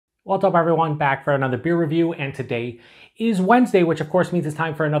What's up, everyone? Back for another beer review, and today is Wednesday, which of course means it's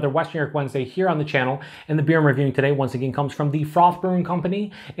time for another Western York Wednesday here on the channel. And the beer I'm reviewing today once again comes from the Froth Brewing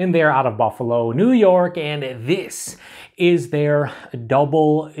Company, and they're out of Buffalo, New York, and this is their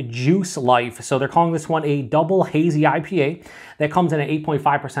Double Juice Life. So they're calling this one a Double Hazy IPA that comes in at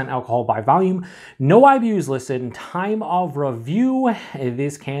 8.5% alcohol by volume. No IBUs listed. And time of review,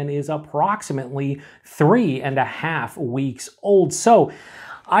 this can is approximately 3.5 weeks old. So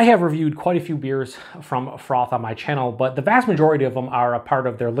I have reviewed quite a few beers from Froth on my channel, but the vast majority of them are a part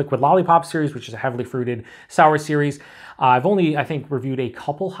of their Liquid Lollipop series, which is a heavily fruited sour series. I've only, I think, reviewed a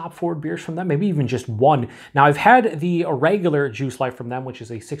couple hop-forward beers from them, maybe even just one. Now, I've had the regular Juice Life from them, which is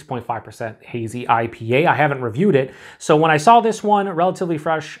a 6.5% hazy IPA. I haven't reviewed it, so when I saw this one, relatively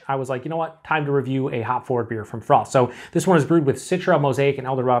fresh, I was like, you know what, time to review a hop-forward beer from Froth. So this one is brewed with Citra, Mosaic, and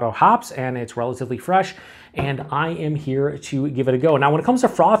El Dorado hops, and it's relatively fresh, and I am here to give it a go. Now, when it comes to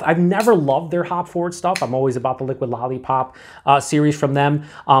Froth, I've never loved their hop-forward stuff. I'm always about the Liquid Lollipop series from them.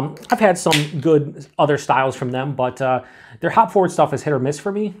 I've had some good other styles from them, but their hop-forward stuff is hit or miss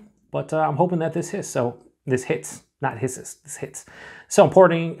for me, but I'm hoping that this hits. So this hits, not hisses, this hits. So I'm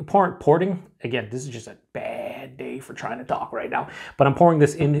pouring, again, this is just a bad day for trying to talk right now, but I'm pouring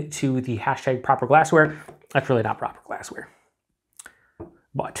this into the hashtag proper glassware. That's really not proper glassware,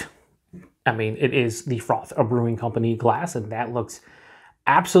 but I mean, it is the Froth Brewing Company glass, and that looks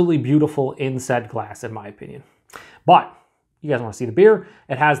absolutely beautiful in said glass, in my opinion. But you guys want to see the beer?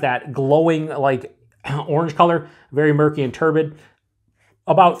 It has that glowing, like, orange color, very murky and turbid.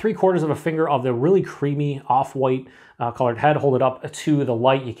 About 3/4 of a finger of the really creamy off-white colored head. Hold it up to the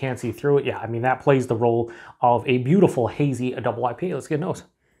light. You can't see through it. Yeah, I mean, that plays the role of a beautiful hazy double IPA. Let's get a nose.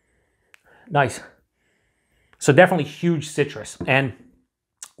 Nice. So definitely huge citrus. And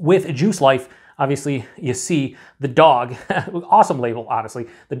with Juice Life, obviously, you see the dog, awesome label, honestly.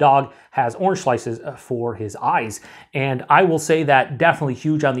 The dog has orange slices for his eyes. And I will say that definitely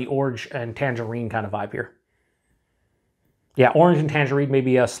huge on the orange and tangerine kind of vibe here. Yeah, orange and tangerine,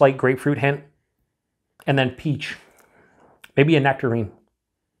 maybe a slight grapefruit hint. And then peach, maybe a nectarine.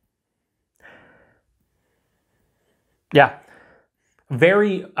 Yeah,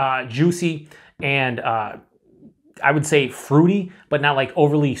 very juicy and I would say fruity, but not like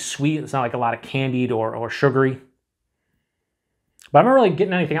overly sweet. It's not like a lot of candied or sugary. But I'm not really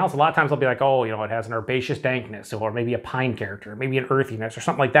getting anything else. A lot of times I'll be like, oh, you know, it has an herbaceous dankness, or maybe a pine character, maybe an earthiness, or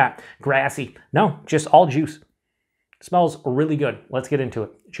something like that. Grassy. No, just all juice. It smells really good. Let's get into it.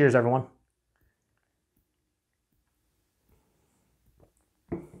 Cheers, everyone.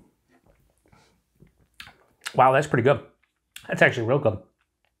 Wow, that's pretty good. That's actually real good.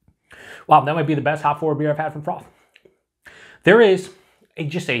 Wow, that might be the best hop-forward beer I've had from Froth. There is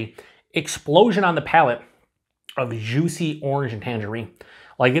just a explosion on the palate of juicy orange and tangerine.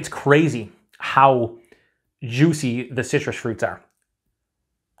 Like, it's crazy how juicy the citrus fruits are.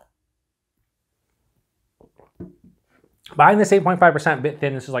 Buying this 8.5% a bit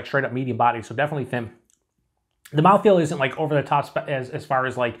thin. This is like straight up medium body, so definitely thin. The mouthfeel isn't like over the top as far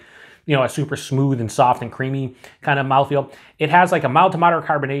as like, you know, a super smooth and soft and creamy kind of mouthfeel. It has like a mild to moderate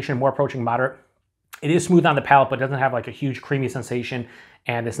carbonation, more approaching moderate. It is smooth on the palate, but doesn't have like a huge creamy sensation,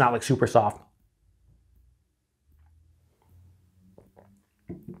 and it's not like super soft.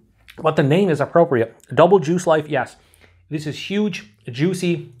 But the name is appropriate. Double Juice Life, yes. This is huge,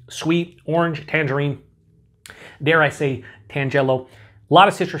 juicy, sweet, orange, tangerine. Dare I say, tangelo. A lot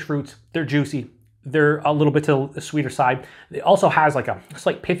of citrus fruits. They're juicy. They're a little bit to the sweeter side. It also has like a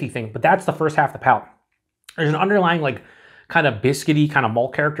slight pithy thing, but that's the first half of the palate. There's an underlying like kind of biscuity kind of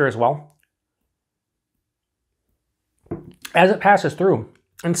malt character as well. As it passes through,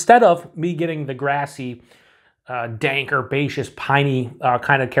 instead of me getting the grassy, dank, herbaceous, piney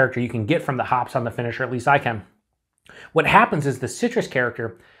kind of character you can get from the hops on the finish, or at least I can, what happens is the citrus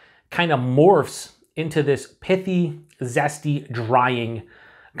character kind of morphs into this pithy, zesty, drying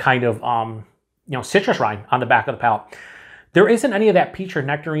kind of you know, citrus rind on the back of the palate. There isn't any of that peach or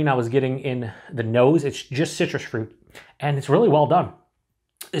nectarine I was getting in the nose. It's just citrus fruit, and it's really well done.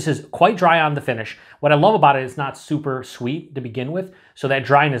 This is quite dry on the finish. What I love about it is not super sweet to begin with, so that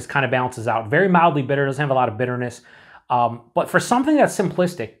dryness kind of balances out. Very mildly bitter, doesn't have a lot of bitterness. But for something that's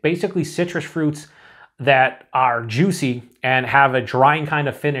simplistic, basically citrus fruits that are juicy and have a drying kind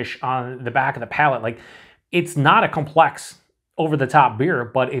of finish on the back of the palate, like, it's not a complex, over-the-top beer,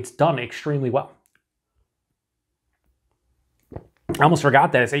 but it's done extremely well. I almost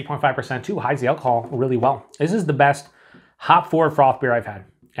forgot that it's 8.5% too. Hides the alcohol really well. This is the best hop-forward Froth beer I've had,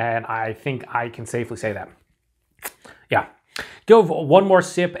 and I think I can safely say that. Yeah. Give one more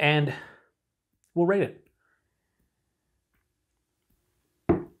sip and we'll rate it.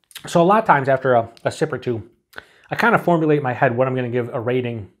 So a lot of times after a sip or two, I kind of formulate in my head what I'm going to give a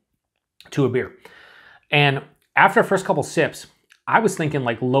rating to a beer. And after the first couple sips, I was thinking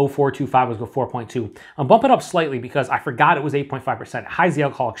like low 4.25, I was go 4.2. I'm bumping up slightly because I forgot it was 8.5%. It hides the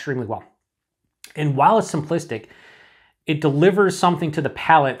alcohol extremely well. And while it's simplistic, it delivers something to the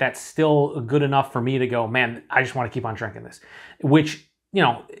palate that's still good enough for me to go, man, I just want to keep on drinking this. Which, you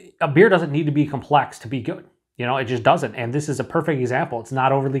know, a beer doesn't need to be complex to be good. You know, it just doesn't. And this is a perfect example. It's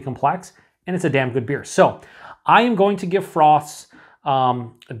not overly complex, and it's a damn good beer. So I am going to give Froth's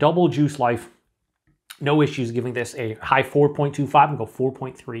Double Juice Life no issues giving this a high 4.25 and go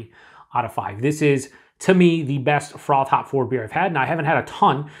 4.3 out of 5. This is, to me, the best Froth hop forward beer I've had. And I haven't had a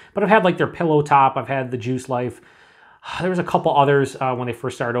ton, but I've had like their Pillow Top. I've had the Juice Life. There was a couple others when they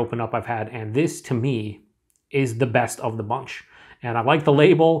first started opening up I've had. And this, to me, is the best of the bunch. And I like the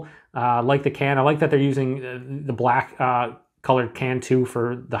label. I like the can. I like that they're using the black colored can too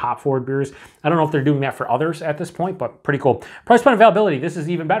for the hop forward beers. I don't know if they're doing that for others at this point, but pretty cool. Price point availability, this is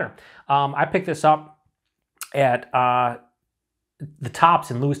even better. I picked this up at the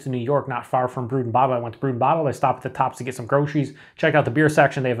Tops in Lewiston, New York, not far from Brewed and Bottled. I went to Brewed and Bottled. I stopped at the Tops to get some groceries. Check out the beer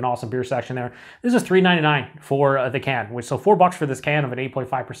section. They have an awesome beer section there. This is $3.99 for the can, which so $4 for this can of an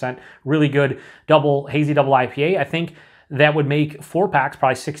 8.5%, really good Hazy Double IPA. I think that would make 4-packs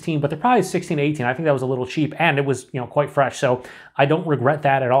probably 16, but they're probably 16 to 18. I think that was a little cheap, and it was, you know, quite fresh. So I don't regret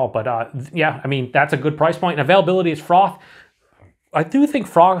that at all. But yeah, I mean, that's a good price point. And availability is Froth. I do think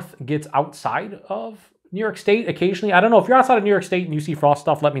Froth gets outside of New York State occasionally. I don't know if you're outside of New York State and you see Froth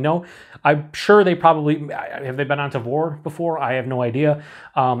stuff, let me know. I'm sure they probably, have they been on to Vor before? I have no idea.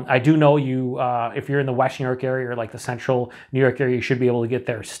 I do know you, if you're in the West New York area or like the central New York area, you should be able to get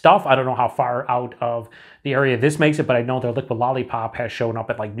their stuff. I don't know how far out of the area this makes it, but I know their liquid lollipop has shown up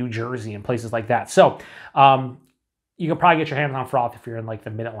at like New Jersey and places like that. So you can probably get your hands on Froth if you're in like the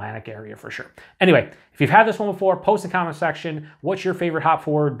mid-Atlantic area for sure. Anyway, if you've had this one before, post in the comment section. What's your favorite hop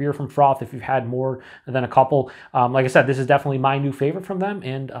forward beer from Froth if you've had more than a couple? Like I said, this is definitely my new favorite from them,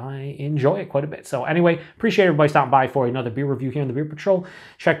 and I enjoy it quite a bit. So anyway, appreciate everybody stopping by for another beer review here in the Beer Patrol.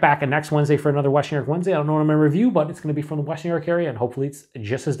 Check back next Wednesday for another West New York Wednesday. I don't know what I'm going to review, but it's going to be from the West New York area, and hopefully it's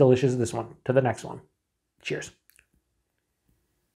just as delicious as this one. To the next one. Cheers.